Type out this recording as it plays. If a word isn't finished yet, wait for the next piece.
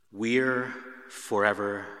We're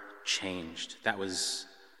forever changed. That was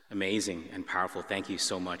amazing and powerful. Thank you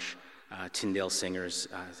so much, Tyndale singers,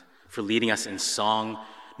 for leading us in song,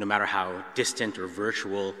 no matter how distant or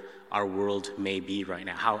virtual our world may be right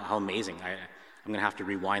now. How amazing. I'm going to have to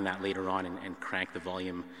rewind that later on and crank the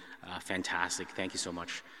volume. Fantastic. Thank you so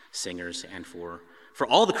much, singers, and for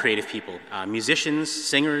all the creative people, musicians,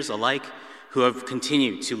 singers alike, who have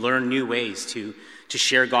continued to learn new ways to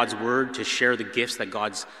share God's word, to share the gifts that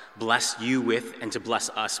God's blessed you with and to bless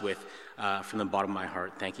us with. From the bottom of my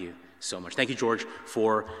heart, thank you so much. Thank you, George,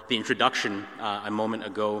 for the introduction a moment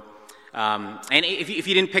ago. And if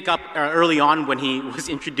you didn't pick up early on when he was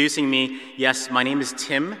introducing me, yes, my name is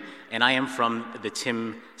Tim, and I am from the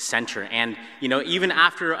Tim Center. And, even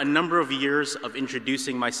after a number of years of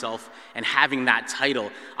introducing myself and having that title,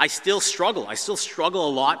 I still struggle. I still struggle a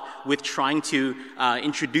lot with trying to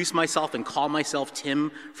introduce myself and call myself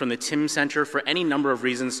Tim from the Tim Center for any number of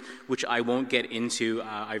reasons, which I won't get into.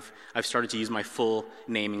 I've started to use my full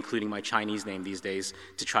name, including my Chinese name these days,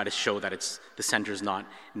 to try to show that the center's not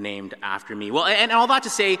named after me. Well, and all that to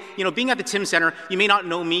say, being at the Tim Center, you may not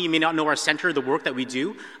know me, you may not know our center, the work that we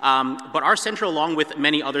do, but our center, along with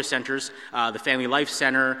many other centers, the Family Life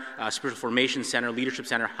Center, Spiritual Formation Center, Leadership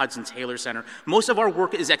Center, Hudson Taylor Center, most of our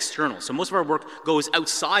work is external. So most of our work goes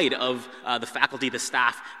outside of the faculty, the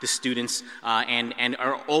staff, the students, and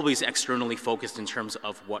are always externally focused in terms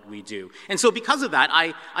of what we do. And so because of that,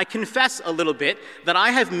 I confess a little bit that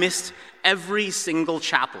I have missed every single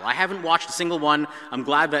chapel. I haven't watched a single one. I'm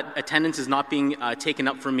glad that attendance is not being taken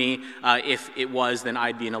up for me. If it was, then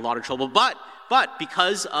I'd be in a lot of trouble. But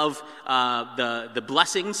because of the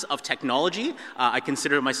blessings of technology, I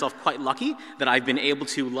consider myself quite lucky that I've been able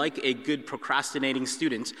to, like a good procrastinating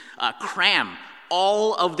student, cram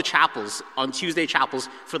all of the chapels on Tuesday chapels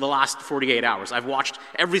for the last 48 hours. I've watched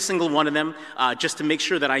every single one of them just to make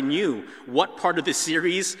sure that I knew what part of the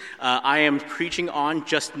series I am preaching on,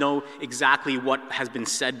 just know exactly what has been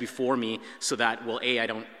said before me so that, well, A, I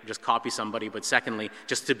don't just copy somebody, but secondly,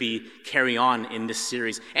 just to carry on in this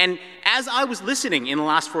series. And as I was listening in the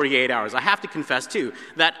last 48 hours, I have to confess too,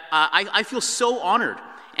 that I feel so honored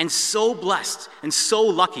and so blessed and so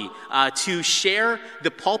lucky to share the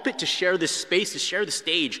pulpit, to share this space, to share the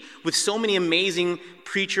stage with so many amazing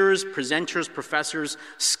preachers, presenters, professors,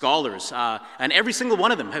 scholars. And every single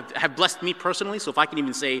one of them have blessed me personally, so if I can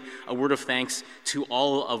even say a word of thanks to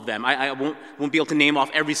all of them. I won't be able to name off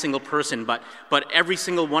every single person, but every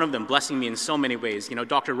single one of them blessing me in so many ways.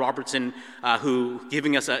 Dr. Robertson, who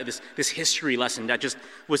giving us this history lesson that just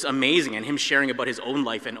was amazing, and him sharing about his own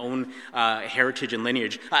life and own heritage and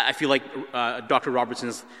lineage. I feel like Dr.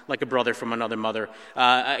 Robertson's like a brother from another mother.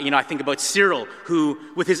 I think about Cyril, who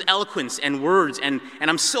with his eloquence and words, and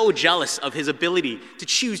I'm so jealous of his ability to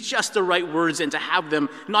choose just the right words and to have them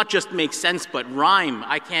not just make sense, but rhyme.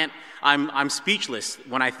 I'm speechless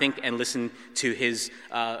when I think and listen to his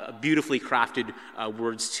beautifully crafted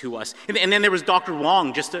words to us. And then there was Dr.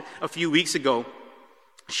 Wong just a few weeks ago,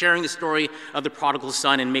 sharing the story of the prodigal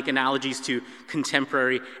son and make analogies to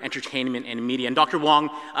contemporary entertainment and media. And Dr. Wong,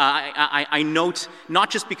 I note, not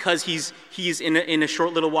just because he's in a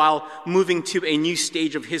short little while moving to a new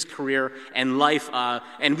stage of his career and life,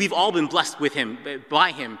 and we've all been blessed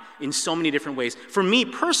by him in so many different ways. For me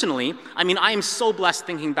personally, I am so blessed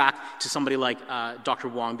thinking back to somebody like Dr.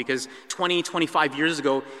 Wong, because 25 years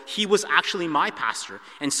ago, he was actually my pastor.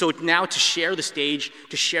 And so now to share the stage,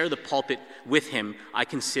 to share the pulpit with him, I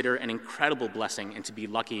consider an incredible blessing, and to be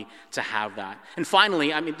lucky to have that. And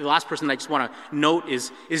finally, the last person I just want to note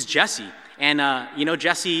is Jesse. And,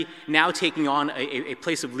 Jesse now taking on a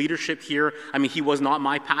place of leadership here. He was not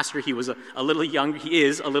my pastor. He was a little young. He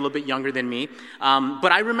is a little bit younger than me.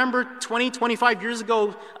 But I remember 25 years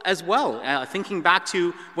ago as well, thinking back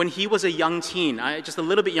to when he was a young teen, just a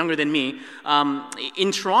little bit younger than me,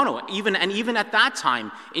 in Toronto, even at that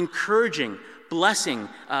time, encouraging, blessing,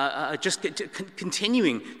 just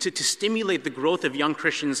continuing to stimulate the growth of young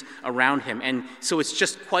Christians around him. And so it's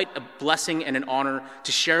just quite a blessing and an honor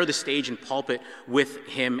to share the stage and pulpit with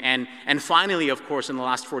him. And finally, of course, in the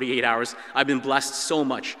last 48 hours, I've been blessed so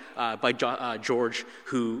much by George,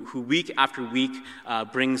 who week after week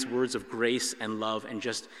brings words of grace and love, and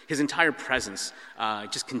just his entire presence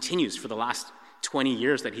just continues for the last 20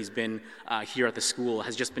 years that he's been here at the school,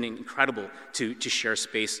 has just been incredible to share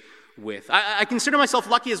space with. I consider myself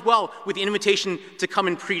lucky as well with the invitation to come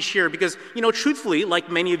and preach here because, truthfully, like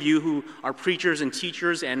many of you who are preachers and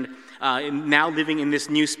teachers and now living in this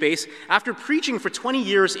new space, after preaching for 20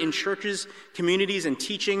 years in churches, communities, and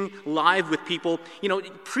teaching live with people,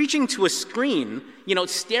 preaching to a screen,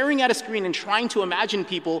 staring at a screen and trying to imagine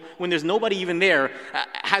people when there's nobody even there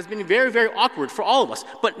has been very, very awkward for all of us.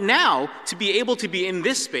 But now, to be able to be in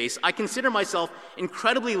this space, I consider myself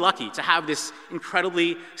incredibly lucky to have this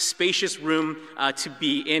incredibly spacious room to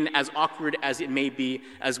be in, as awkward as it may be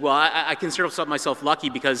as well. I consider myself lucky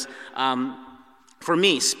because for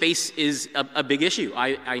me, space is a big issue.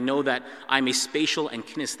 I know that I'm a spatial and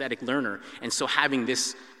kinesthetic learner, and so having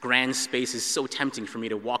this grand space is so tempting for me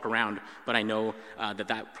to walk around, but I know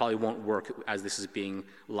that probably won't work as this is being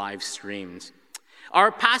live streamed.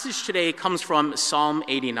 Our passage today comes from Psalm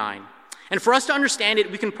 89. And for us to understand it,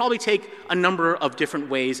 we can probably take a number of different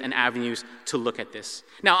ways and avenues to look at this.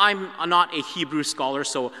 Now, I'm not a Hebrew scholar,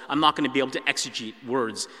 so I'm not going to be able to exegete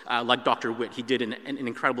words like Dr. Witt. He did an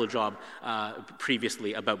incredible job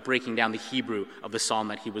previously about breaking down the Hebrew of the psalm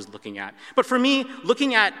that he was looking at. But for me,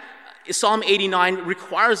 looking at Psalm 89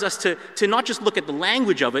 requires us to not just look at the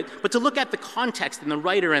language of it, but to look at the context and the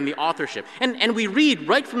writer and the authorship. And we read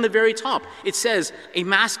right from the very top, it says, a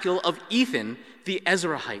maskil of Ethan the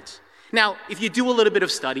Ezrahite. Now, if you do a little bit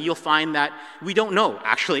of study, you'll find that we don't know,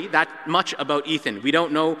 actually, that much about Ethan. We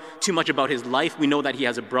don't know too much about his life. We know that he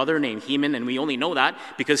has a brother named Heman, and we only know that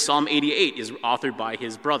because Psalm 88 is authored by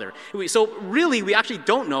his brother. So really, we actually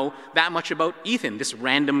don't know that much about Ethan, this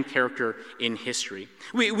random character in history.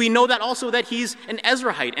 We know that also that he's an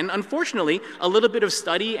Ezrahite, and unfortunately, a little bit of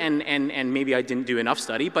study, and maybe I didn't do enough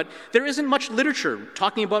study, but there isn't much literature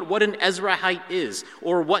talking about what an Ezrahite is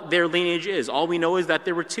or what their lineage is. All we know is that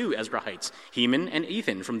there were two Ezrahites, Heman and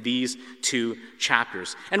Ethan, from these two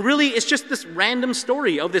chapters. And really, it's just this random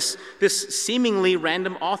story of this seemingly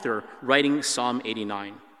random author writing Psalm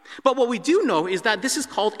 89. But what we do know is that this is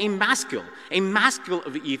called a maskil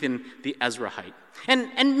of Ethan the Ezrahite.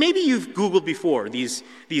 And maybe you've Googled before these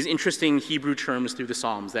interesting Hebrew terms through the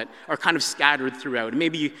Psalms that are kind of scattered throughout.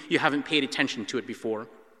 Maybe you haven't paid attention to it before.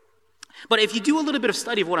 But if you do a little bit of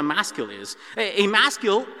study of what a maskil is, a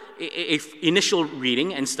maskil, a initial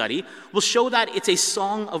reading and study, will show that it's a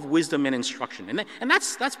song of wisdom and instruction. And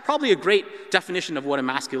that's probably a great definition of what a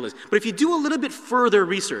maskil is. But if you do a little bit further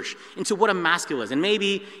research into what a maskil is, and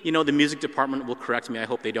maybe, the music department will correct me, I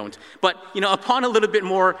hope they don't, but, upon a little bit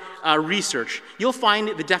more research, you'll find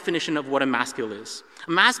the definition of what a maskil is.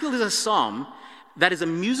 A maskil is a psalm that is a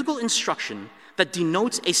musical instruction that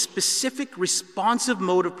denotes a specific responsive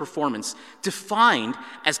mode of performance defined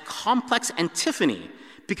as complex antiphony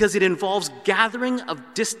because it involves gathering of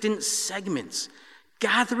distant segments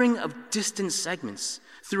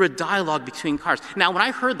through a dialogue between cars. Now, when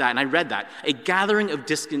I heard that and I read that, a gathering of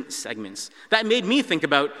distant segments, that made me think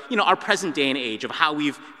about, our present day and age of how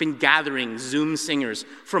we've been gathering Zoom singers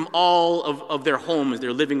from all of their homes,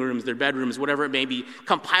 their living rooms, their bedrooms, whatever it may be,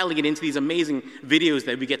 compiling it into these amazing videos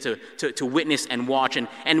that we get to witness and watch,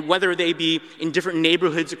 and whether they be in different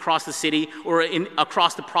neighborhoods across the city or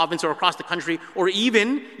across the province or across the country, or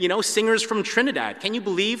even, singers from Trinidad. Can you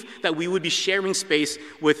believe that we would be sharing space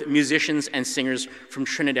with musicians and singers from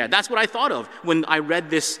Trinidad? That's what I thought of when I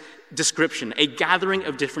read this description, a gathering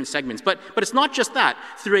of different segments. But it's not just that.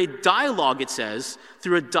 Through a dialogue, it says,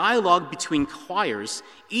 through a dialogue between choirs,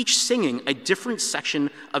 each singing a different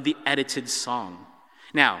section of the edited song.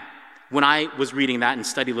 Now, when I was reading that and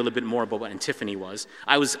studied a little bit more about what antiphony was,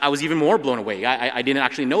 I was even more blown away. I didn't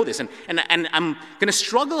actually know this. And I'm going to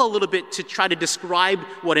struggle a little bit to try to describe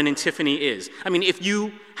what an antiphony is. I mean, if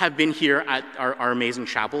you have been here at our amazing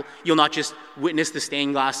chapel, you'll not just witness the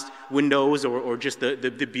stained glass windows or just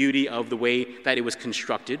the beauty of the way that it was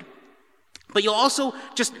constructed, but you'll also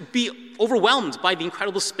just be overwhelmed by the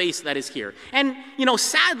incredible space that is here. And,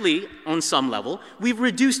 sadly, on some level, we've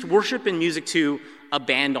reduced worship and music to a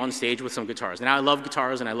band on stage with some guitars. And I love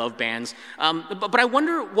guitars and I love bands, but I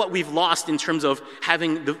wonder what we've lost in terms of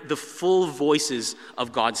having the full voices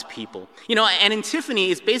of God's people. An antiphony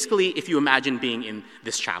is basically, if you imagine being in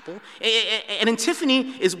this chapel, an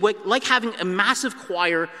antiphony is like having a massive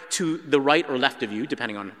choir to the right or left of you,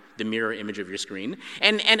 depending on the mirror image of your screen,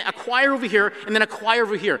 and a choir over here, and then a choir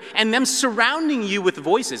over here, and them surrounding you with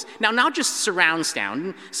voices. Now, not just surround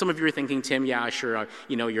sound. Some of you are thinking, Tim, yeah, sure,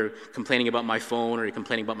 you're complaining about my phone, or you're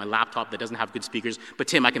complaining about my laptop that doesn't have good speakers, but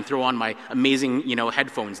Tim, I can throw on my amazing,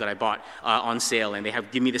 headphones that I bought on sale, and they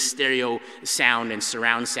give me the stereo sound and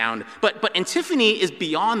surround sound. But antiphony is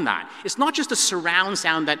beyond that. It's not just a surround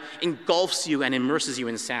sound that engulfs you and immerses you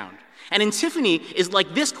in sound. And antiphony is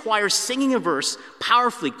like this choir singing a verse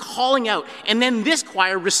powerfully, calling out, and then this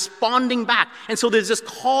choir responding back. And so there's this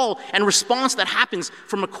call and response that happens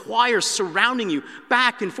from a choir surrounding you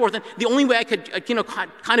back and forth. And the only way I could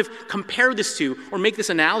kind of compare this to, or make this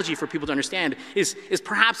analogy for people to understand, is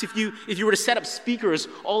perhaps if you were to set up speakers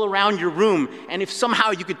all around your room, and if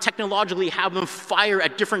somehow you could technologically have them fire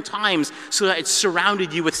at different times so that it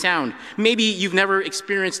surrounded you with sound. Maybe you've never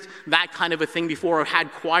experienced that kind of a thing before, or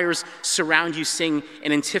had choirs surround you sing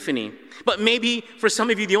an antiphony. But maybe for some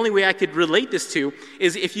of you, the only way I could relate this to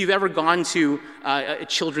is if you've ever gone to a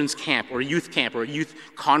children's camp or a youth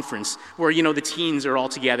conference where, the teens are all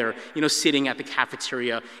together, sitting at the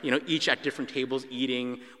cafeteria, each at different tables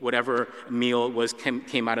eating whatever meal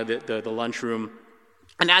came out of the lunchroom.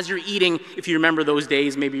 And as you're eating, if you remember those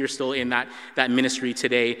days, maybe you're still in that ministry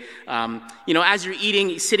today, as you're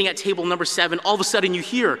eating, sitting at table number 7, all of a sudden you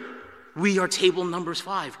hear, "We are table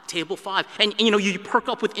table 5. And you perk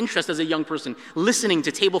up with interest as a young person, listening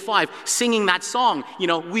to table 5, singing that song,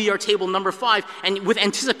 "We are table number 5. And with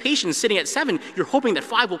anticipation, sitting at 7, you're hoping that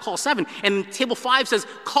 5 will call 7. And table 5 says,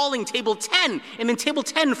 "Calling table 10. And then table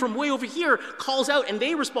 10 from way over here calls out and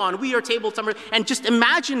they respond, "We are table number." And just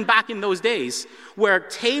imagine back in those days where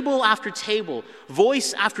table after table,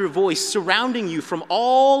 voice after voice, surrounding you from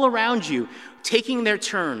all around you, taking their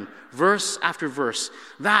turn, verse after verse.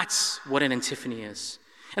 That's what an antiphony is.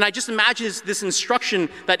 And I just imagine this instruction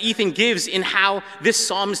that Ethan gives in how this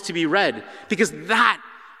psalm is to be read, because that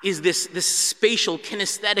is this spatial,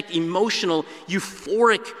 kinesthetic, emotional,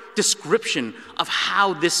 euphoric description of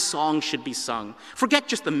how this song should be sung. Forget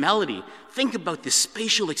just the melody. Think about the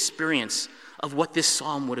spatial experience of what this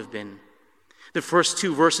psalm would have been. The first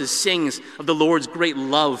 2 verses sings of the Lord's great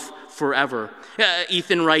love forever.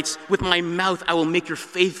 Ethan writes, "With my mouth I will make your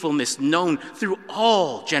faithfulness known through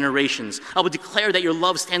all generations. I will declare that your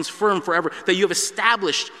love stands firm forever, that you have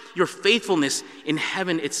established your faithfulness in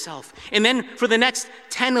heaven itself." And then for the next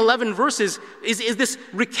 10, 11 verses is this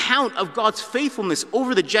recount of God's faithfulness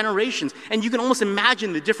over the generations. And you can almost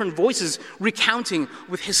imagine the different voices recounting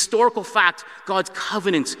with historical fact God's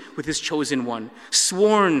covenant with his chosen one,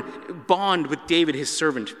 sworn bond with David, his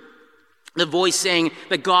servant. The voice saying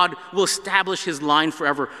that God will establish his line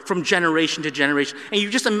forever from generation to generation. And you're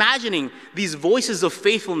just imagining these voices of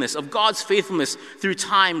faithfulness, of God's faithfulness through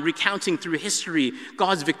time, recounting through history,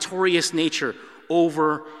 God's victorious nature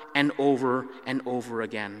over and over and over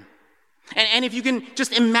again. And if you can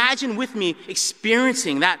just imagine with me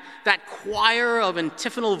experiencing that choir of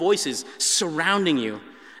antiphonal voices surrounding you,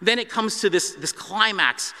 then it comes to this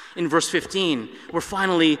climax in verse 15, where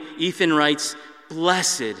finally Ethan writes,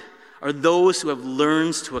 "Blessed are those who have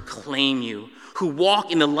learned to acclaim you, who walk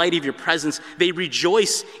in the light of your presence. They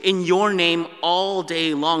rejoice in your name all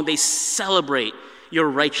day long. They celebrate your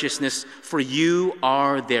righteousness, for you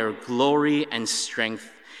are their glory and strength.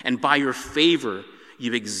 And by your favor,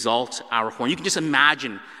 you exalt our horn." You can just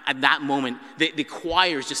imagine at that moment the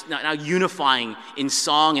choirs just now unifying in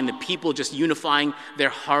song, and the people just unifying their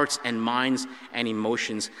hearts and minds and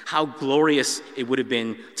emotions. How glorious it would have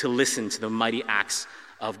been to listen to the mighty acts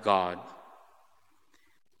of God.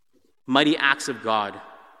 Mighty acts of God.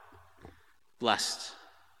 Blessed.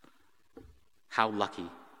 How lucky.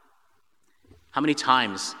 How many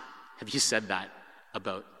times have you said that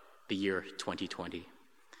about the year 2020?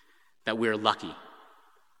 That we're lucky.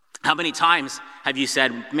 How many times have you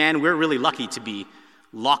said, "Man, we're really lucky to be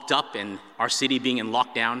locked up and our city being in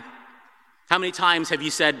lockdown"? How many times have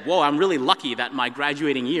you said, "Whoa, I'm really lucky that my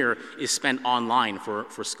graduating year is spent online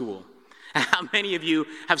for school"? How many of you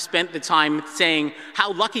have spent the time saying,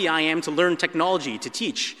 "How lucky I am to learn technology to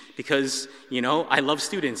teach because, I love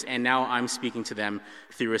students and now I'm speaking to them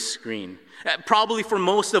through a screen"? Probably for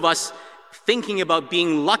most of us, thinking about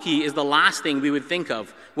being lucky is the last thing we would think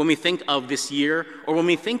of when we think of this year or when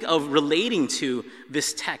we think of relating to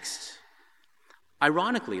this text.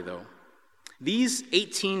 Ironically, though, these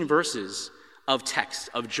 18 verses of text,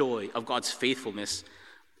 of joy, of God's faithfulness,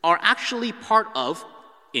 are actually part of,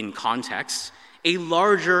 in context, a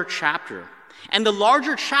larger chapter. And the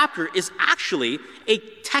larger chapter is actually a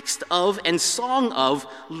text of and song of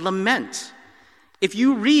lament. If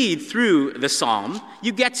you read through the psalm,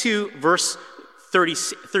 you get to verse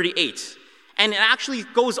 38. And it actually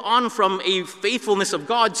goes on from a faithfulness of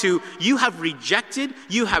God to, "You have rejected,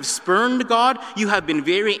 you have spurned God, you have been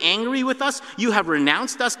very angry with us, you have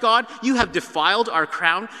renounced us, God, you have defiled our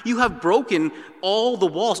crown, you have broken all the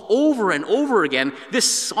walls." Over and over again, this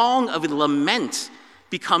song of lament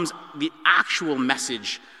becomes the actual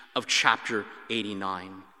message of chapter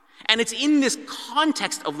 89. And it's in this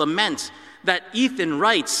context of lament that Ethan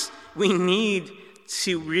writes, we need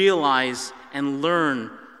to realize and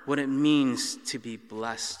learn what it means to be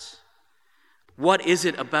blessed. What is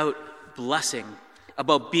it about blessing,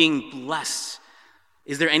 about being blessed?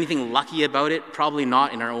 Is there anything lucky about it? Probably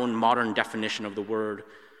not in our own modern definition of the word.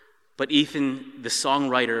 But Ethan, the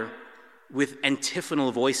songwriter, with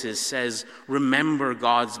antiphonal voices says, remember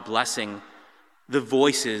God's blessing, the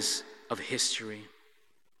voices of history.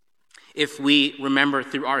 If we remember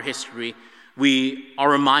through our history, we are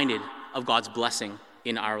reminded of God's blessing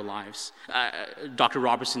in our lives. Dr.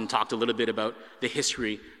 Robertson talked a little bit about the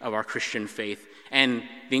history of our Christian faith and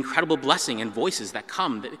the incredible blessing and voices that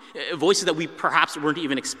come, voices that we perhaps weren't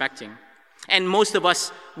even expecting. And most of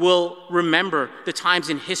us will remember the times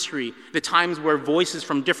in history, the times where voices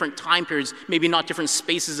from different time periods, maybe not different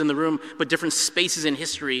spaces in the room, but different spaces in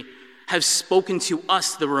history, have spoken to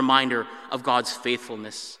us the reminder of God's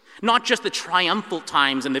faithfulness. Not just the triumphal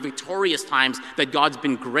times and the victorious times that God's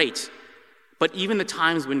been great, but even the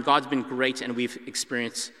times when God's been great and we've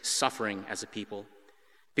experienced suffering as a people.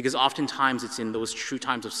 Because oftentimes it's in those true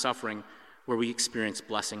times of suffering where we experience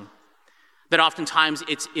blessing. That oftentimes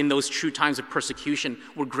it's in those true times of persecution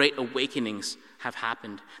where great awakenings have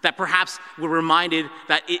happened. That perhaps we're reminded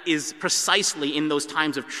that it is precisely in those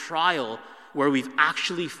times of trial where we've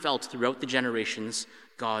actually felt throughout the generations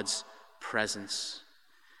God's presence.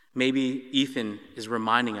 Maybe Ethan is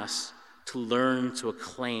reminding us to learn to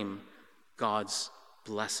acclaim God's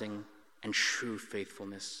blessing and true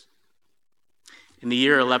faithfulness. In the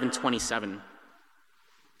year 1127,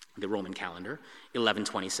 the Roman calendar,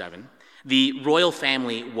 1127, the royal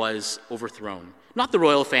family was overthrown. Not the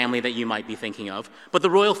royal family that you might be thinking of, but the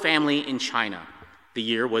royal family in China. The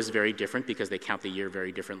year was very different because they count the year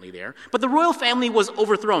very differently there. But the royal family was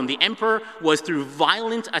overthrown. The emperor was through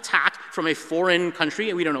violent attack from a foreign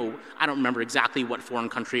country. We don't know, I don't remember exactly what foreign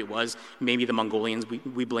country it was. Maybe the Mongolians.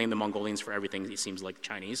 We blame the Mongolians for everything, it seems like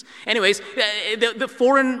Chinese. Anyways, the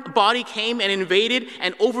foreign body came and invaded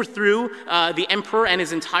and overthrew the emperor and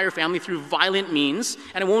his entire family through violent means.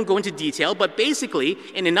 And I won't go into detail, but basically,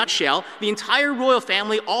 in a nutshell, the entire royal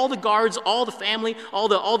family, all the guards, all the family, all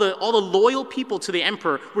the loyal people to the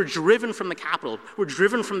emperor were driven from the capital, were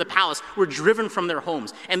driven from the palace, were driven from their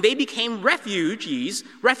homes. And they became refugees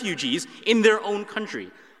in their own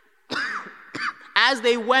country. As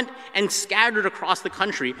they went and scattered across the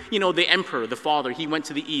country, the emperor, the father, he went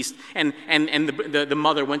to the east, and the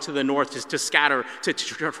mother went to the north to scatter, to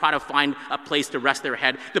try to find a place to rest their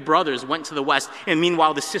head. The brothers went to the west, and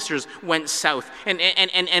meanwhile the sisters went south.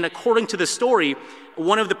 And according to the story,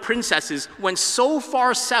 one of the princesses went so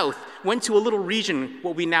far south, went to a little region,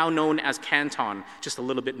 what we now know as Canton, just a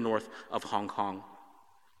little bit north of Hong Kong.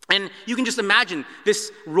 And you can just imagine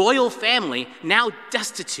this royal family now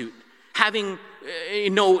destitute, having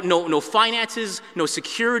no finances, no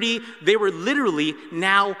security. They were literally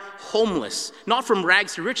now homeless, not from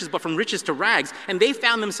rags to riches, but from riches to rags. And they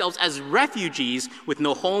found themselves as refugees with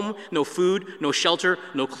no home, no food, no shelter,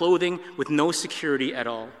 no clothing, with no security at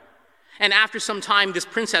all. And after some time, this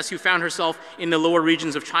princess who found herself in the lower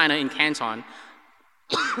regions of China in Canton,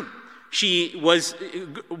 she was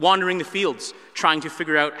wandering the fields, trying to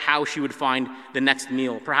figure out how she would find the next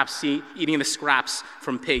meal, perhaps eating the scraps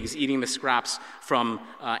from pigs, eating the scraps from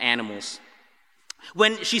animals.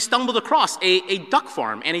 When she stumbled across a duck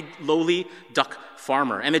farm and a lowly duck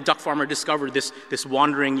farmer. And the duck farmer discovered this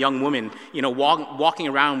wandering young woman, walking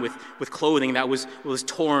around with clothing that was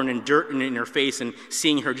torn and dirt in her face, and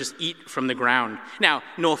seeing her just eat from the ground. Now,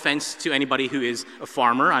 no offense to anybody who is a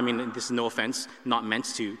farmer. I mean, this is no offense, not meant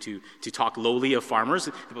to talk lowly of farmers,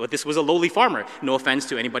 but this was a lowly farmer. No offense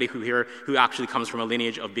to anybody who actually comes from a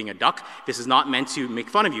lineage of being a duck. This is not meant to make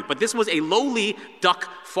fun of you, but this was a lowly duck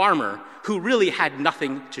farmer who really had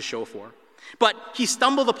nothing to show for. But he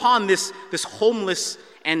stumbled upon this homeless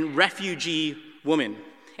and refugee woman.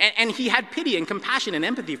 And he had pity and compassion and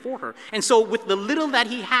empathy for her. And so with the little that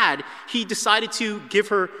he had, he decided to give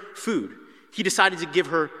her food. He decided to give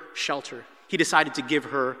her shelter. He decided to give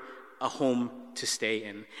her a home to stay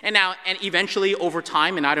in. And eventually over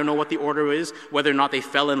time, and I don't know what the order is, whether or not they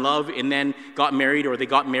fell in love and then got married, or they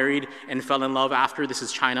got married and fell in love after. This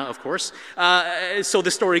is China, of course. So the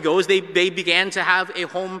story goes, they began to have a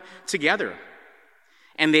home together.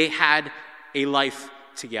 And they had a life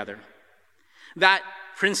together. That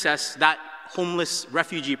princess, that homeless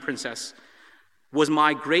refugee princess, was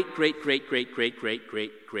my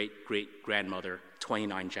great-great-great-great-great-great-great-great-grandmother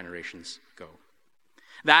 29 generations ago.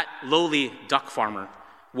 That lowly duck farmer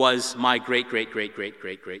was my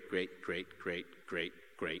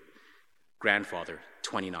great-great-great-great-great-great-great-great-great-grandfather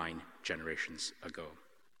 29 generations ago.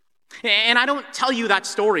 And I don't tell you that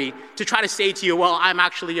story to try to say to you, well, I'm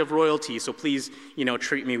actually of royalty, so please,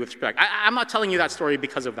 treat me with respect. I'm not telling you that story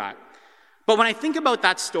because of that. But when I think about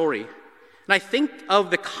that story, and I think of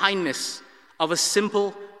the kindness of a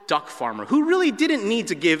simple duck farmer who really didn't need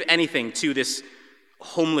to give anything to this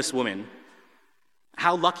homeless woman,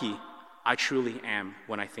 how lucky I truly am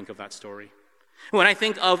when I think of that story. When I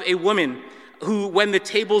think of a woman who, when the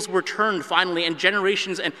tables were turned finally, and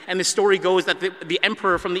generations, and the story goes that the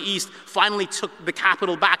emperor from the east finally took the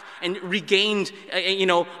capital back and regained,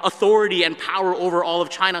 authority and power over all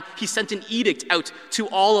of China. He sent an edict out to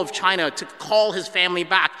all of China to call his family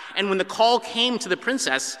back. And when the call came to the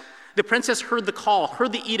princess heard the call,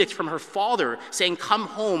 heard the edict from her father saying, come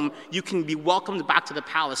home, you can be welcomed back to the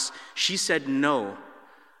palace. She said, no,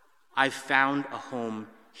 I've found a home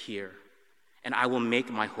here, and I will make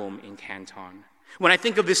my home in Canton. When I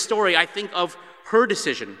think of this story, I think of her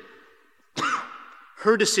decision,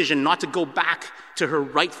 her decision not to go back to her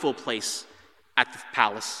rightful place at the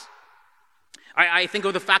palace. I think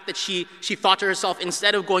of the fact that she thought to herself,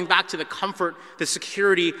 instead of going back to the comfort, the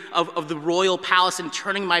security of the royal palace and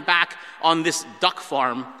turning my back on this duck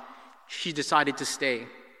farm, she decided to stay.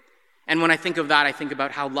 And when I think of that, I think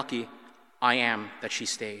about how lucky I am that she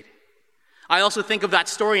stayed. I also think of that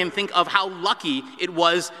story and think of how lucky it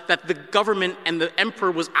was that the government and the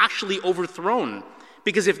emperor was actually overthrown.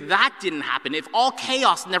 Because if that didn't happen, if all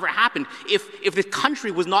chaos never happened, if the country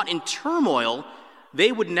was not in turmoil,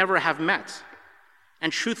 they would never have met.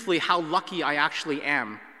 And truthfully, how lucky I actually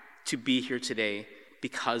am to be here today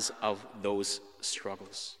because of those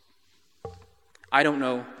struggles. I don't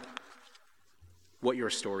know what your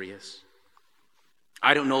story is.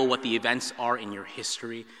 I don't know what the events are in your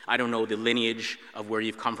history. I don't know the lineage of where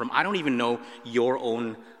you've come from. I don't even know your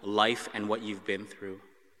own life and what you've been through.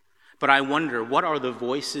 But I wonder, what are the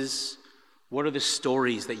voices, what are the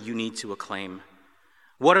stories that you need to acclaim?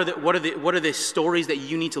 What are the stories that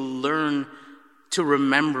you need to learn to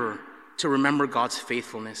remember God's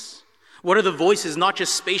faithfulness? What are the voices, not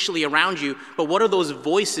just spatially around you, but what are those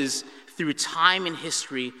voices through time and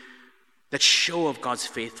history that show of God's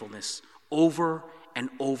faithfulness over and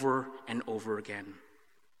over and over again?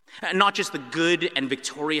 And not just the good and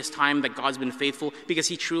victorious time that God's been faithful, because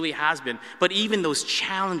he truly has been, but even those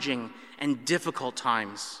challenging and difficult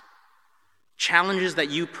times. Challenges that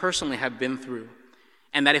you personally have been through,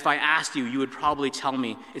 and that if I asked you, you would probably tell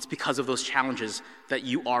me it's because of those challenges that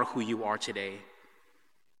you are who you are today.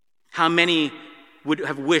 How many would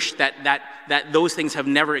have wished that those things have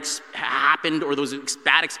never happened, or those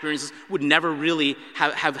bad experiences would never really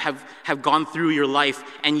have gone through your life,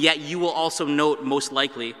 and yet you will also note, most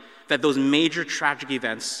likely, that those major tragic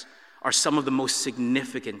events are some of the most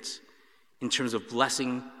significant in terms of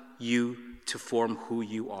blessing you to form who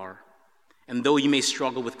you are. And though you may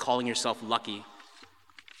struggle with calling yourself lucky,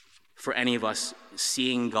 for any of us,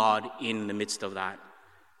 seeing God in the midst of that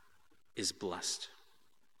is blessed.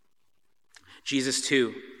 Jesus,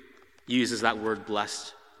 too, uses that word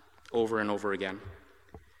blessed over and over again.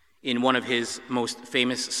 In one of his most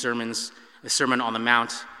famous sermons, the Sermon on the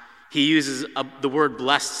Mount, he uses the word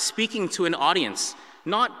blessed, speaking to an audience,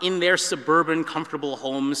 not in their suburban, comfortable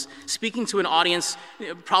homes, speaking to an audience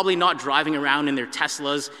probably not driving around in their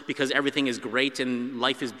Teslas because everything is great and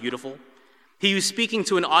life is beautiful. He was speaking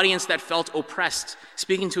to an audience that felt oppressed,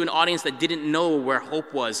 speaking to an audience that didn't know where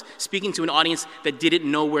hope was, speaking to an audience that didn't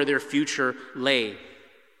know where their future lay.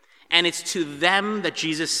 And it's to them that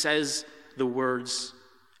Jesus says the words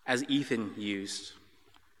as Ethan used.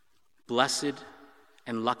 Blessed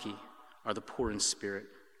and lucky are the poor in spirit,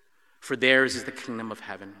 for theirs is the kingdom of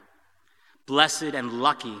heaven. Blessed and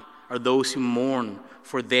lucky are those who mourn,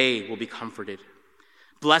 for they will be comforted.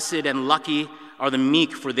 Blessed and lucky are the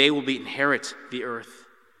meek, for they will inherit the earth.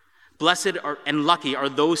 Blessed and lucky are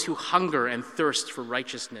those who hunger and thirst for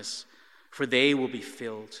righteousness, for they will be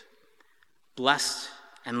filled. Blessed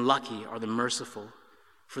and lucky are the merciful,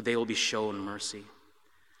 for they will be shown mercy.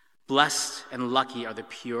 Blessed and lucky are the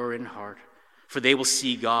pure in heart, for they will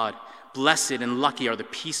see God. Blessed and lucky are the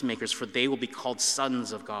peacemakers, for they will be called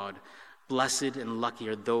sons of God. Blessed and lucky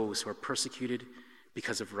are those who are persecuted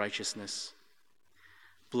because of righteousness.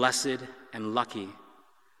 Blessed and lucky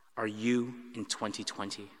are you in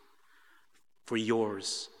 2020. For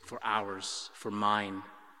yours, for ours, for mine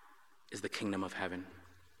is the kingdom of heaven.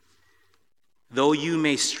 Though you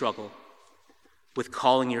may struggle with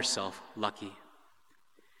calling yourself lucky,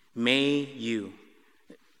 may you,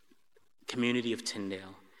 community of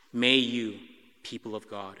Tyndale, may you, people of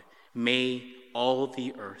God, may all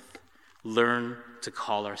the earth learn to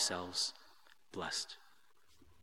call ourselves blessed.